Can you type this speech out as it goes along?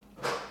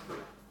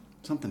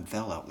Something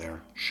fell out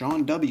there.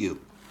 Shawn W.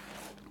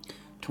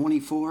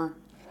 24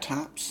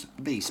 Tops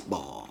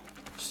Baseball.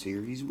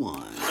 Series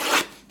 1.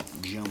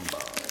 Jumbo.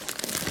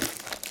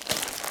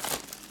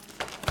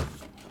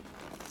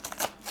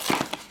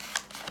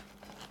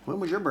 When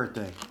was your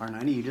birthday?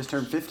 R90, you just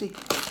turned 50?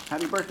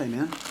 Happy birthday,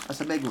 man.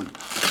 That's a big one.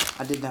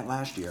 I did that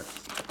last year.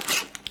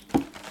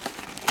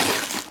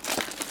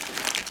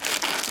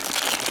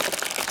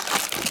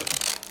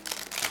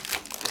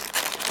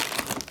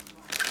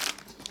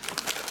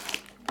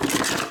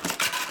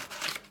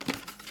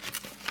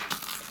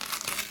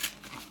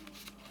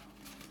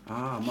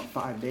 Ah,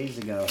 5 days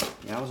ago.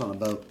 Yeah, I was on a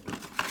boat.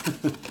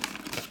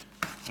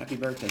 Happy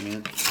birthday,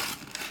 man.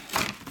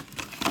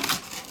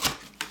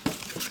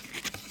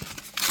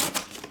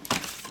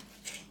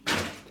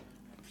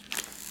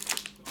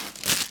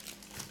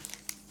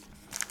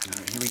 All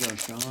right, here we go,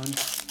 Shawn.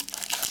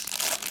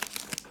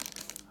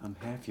 I'm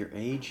half your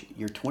age.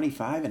 You're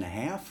 25 and a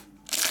half?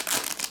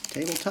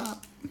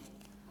 Tabletop.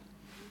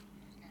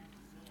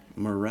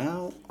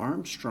 Morrell,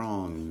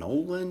 Armstrong,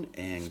 Nolan,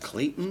 and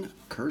Clayton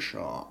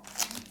Kershaw.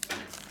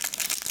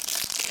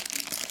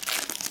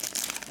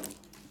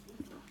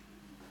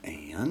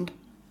 And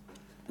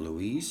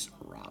Luis,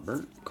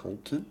 Robert,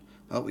 Colton.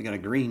 Oh, we got a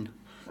green.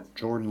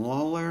 Jordan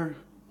Lawler,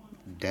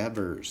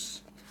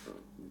 Devers.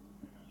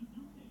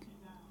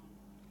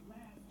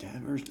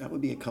 Devers, that would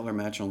be a color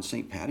match on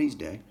St. Patty's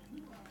Day.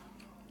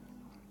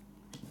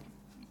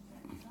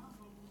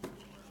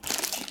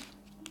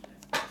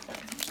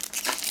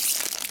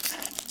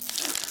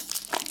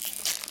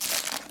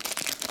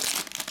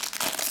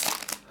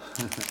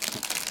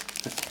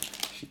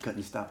 She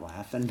couldn't stop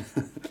laughing.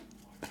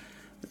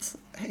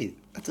 Hey,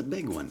 that's a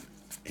big one.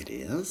 It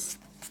is.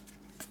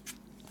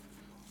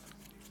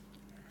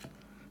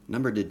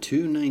 Number to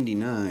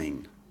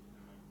 299.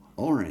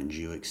 Orange,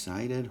 you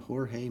excited?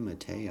 Jorge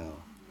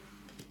Mateo.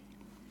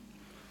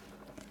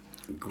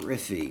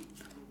 Griffey.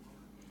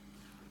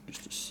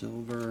 Just a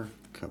silver,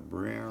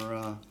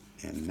 Cabrera,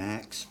 and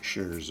Max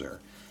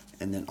Scherzer.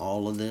 And then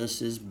all of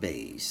this is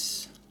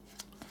base.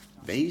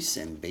 Base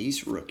and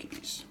base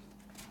rookies.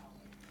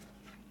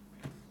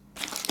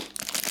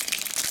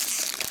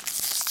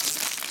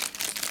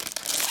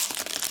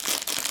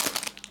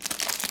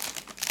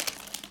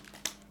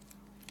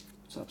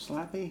 What's up,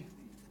 Slappy?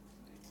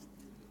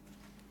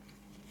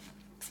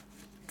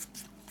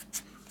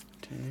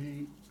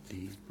 Take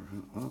these.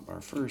 Oh, our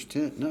first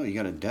hit. No, you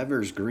got a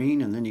Devers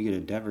green, and then you get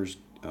a Devers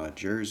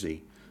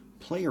jersey.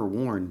 Player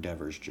worn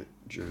Devers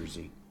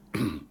jersey.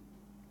 Player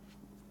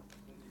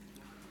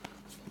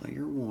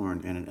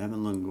worn, and an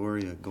Evan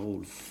Longoria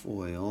gold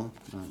foil,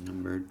 not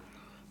numbered.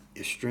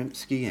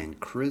 Yastrzemski and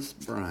Chris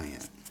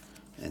Bryant.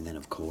 And then,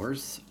 of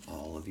course,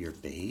 all of your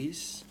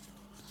base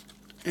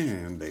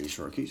and base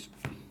rookies.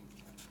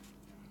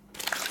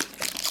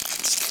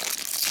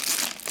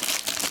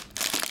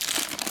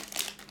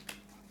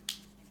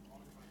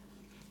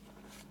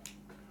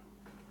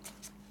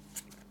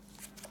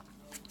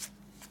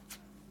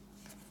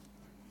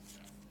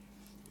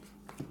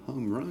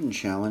 Home run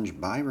challenge,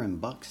 Byron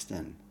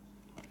Buxton.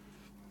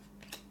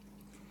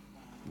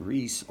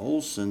 Reese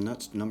Olson,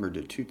 that's numbered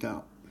to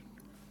 2000.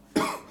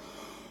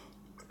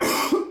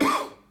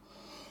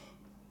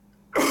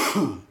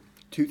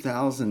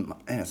 2000,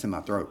 it's in my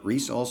throat.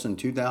 Reese Olson,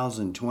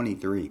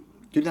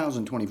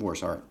 2024,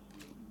 sorry.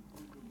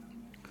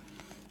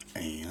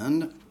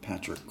 And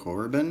Patrick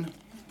Corbin,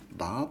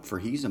 Bob, for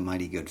he's a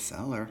mighty good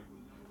feller,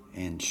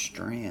 and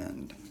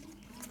Strand.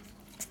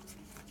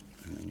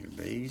 And then your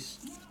base.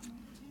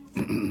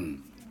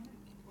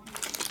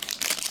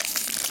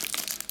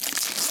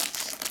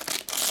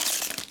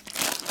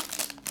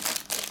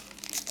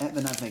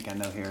 Evan, I think I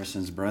know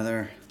Harrison's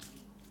brother.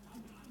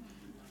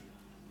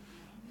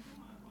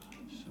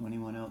 So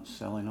anyone else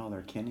selling all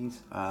their Kennies?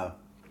 Now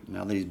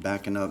that he's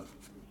backing up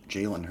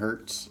Jalen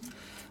Hurts.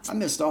 I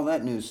missed all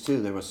that news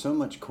too. There was so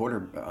much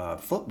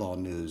football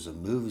news of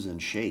moves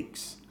and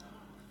shakes.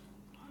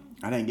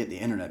 I didn't get the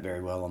internet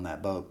very well on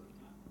that boat.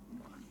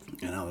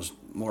 And I was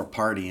more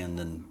partying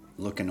than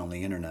looking on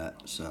the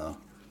internet. So,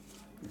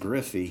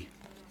 Griffey.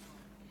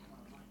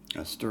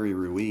 Asturi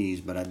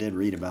Ruiz, but I did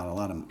read about a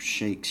lot of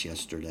shakes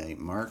yesterday.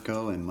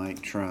 Marco and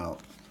Mike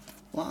Trout.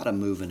 A lot of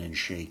moving and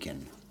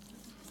shaking.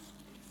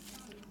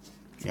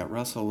 You got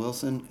Russell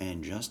Wilson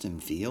and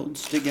Justin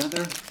Fields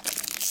together.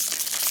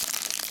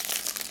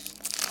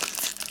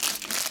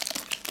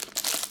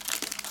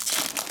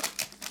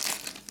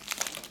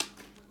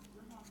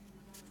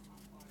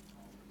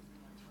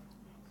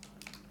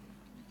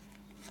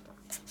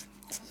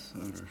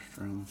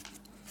 Soderstrom.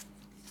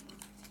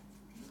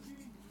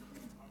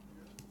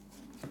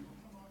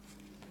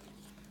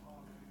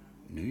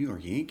 New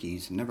York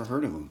Yankees, never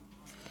heard of them.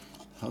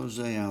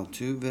 Jose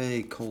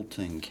Altuve,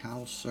 Colton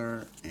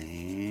Cowser,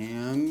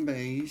 and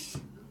base.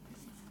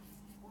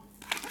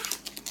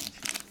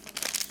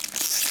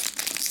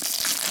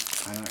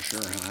 I'm not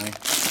sure how,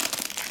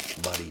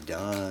 but he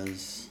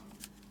does.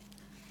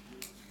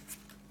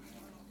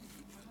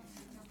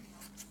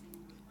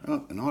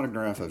 Oh, an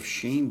autograph of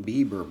Shane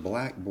Bieber,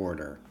 black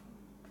border.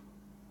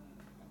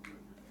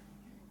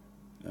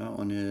 That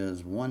one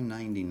is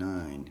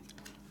 $1.99.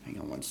 Hang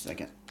on one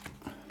second.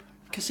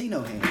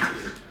 Casino hands.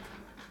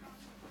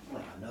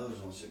 Like my nose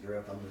wants to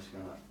drip. I'm just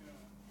gonna.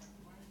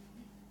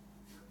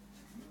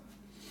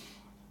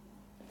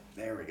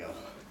 There we go.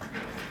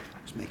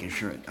 Just making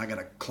sure I got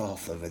a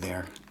cloth over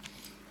there.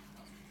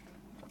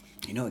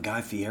 You know at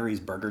Guy Fieri's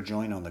burger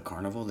joint on the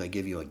Carnival, they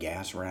give you a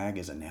gas rag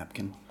as a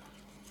napkin.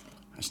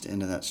 That's the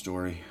end of that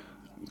story.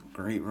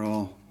 Great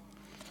roll.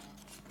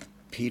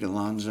 Pete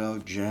Alonso,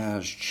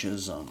 Jazz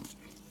Chisholm.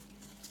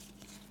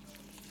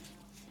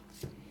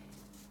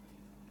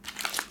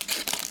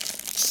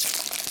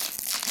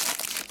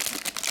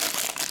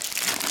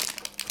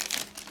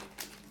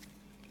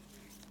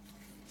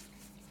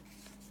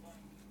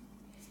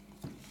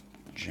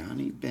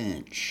 Johnny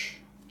Bench.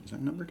 Is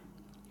that numbered?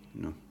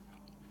 No.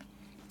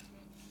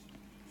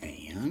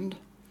 And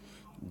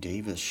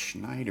Davis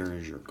Schneider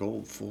is your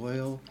gold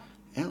foil.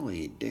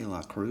 Ellie De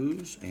La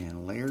Cruz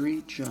and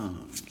Larry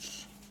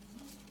Jones.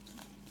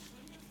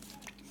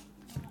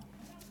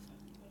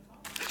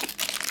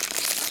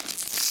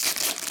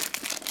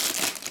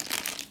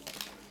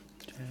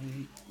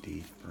 Take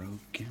the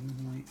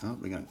broken. Oh,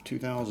 we got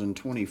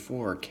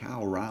 2024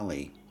 Cal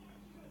Raleigh.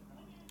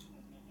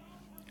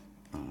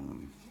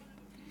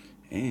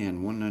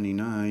 And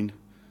 $1.99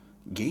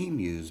 game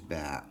used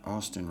bat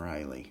Austin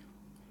Riley.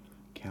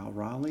 Cal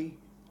Raleigh,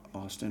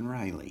 Austin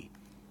Riley.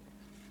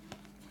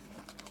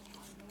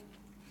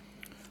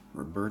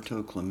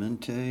 Roberto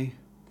Clemente,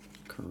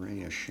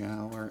 Correa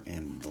Shower,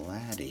 and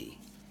Vladdy.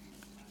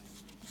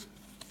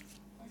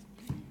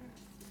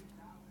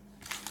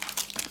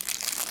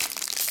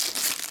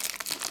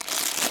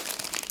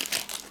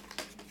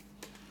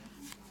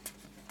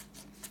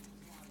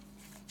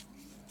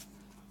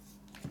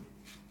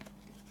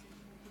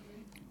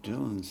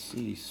 Dylan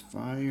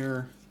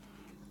Ceasefire,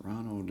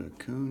 Ronald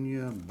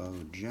Acuna, Bo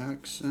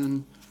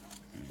Jackson,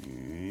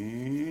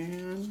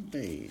 and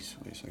base.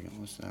 Wait a second,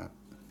 what's that?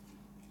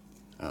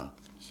 Oh,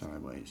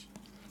 sideways.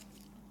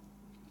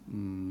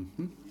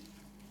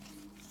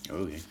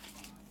 Okay.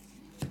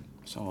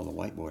 Saw the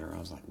white border. I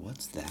was like,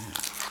 what's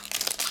that?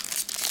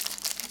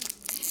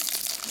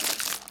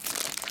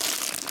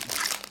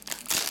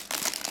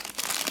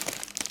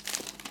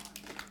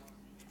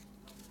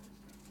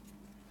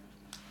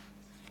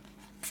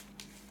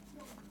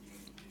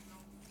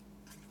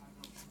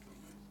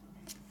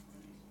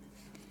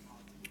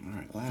 All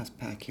right, last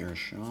pack here,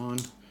 Shawn.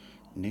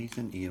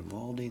 Nathan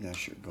Eovaldi,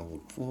 that's your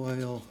gold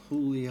foil.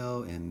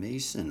 Julio and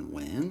Mason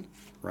win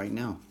right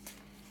now.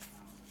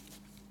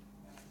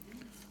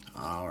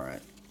 All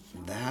right,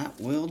 that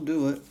will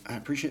do it. I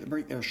appreciate the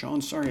break there,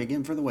 Shawn. Sorry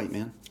again for the wait,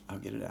 man. I'll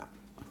get it out.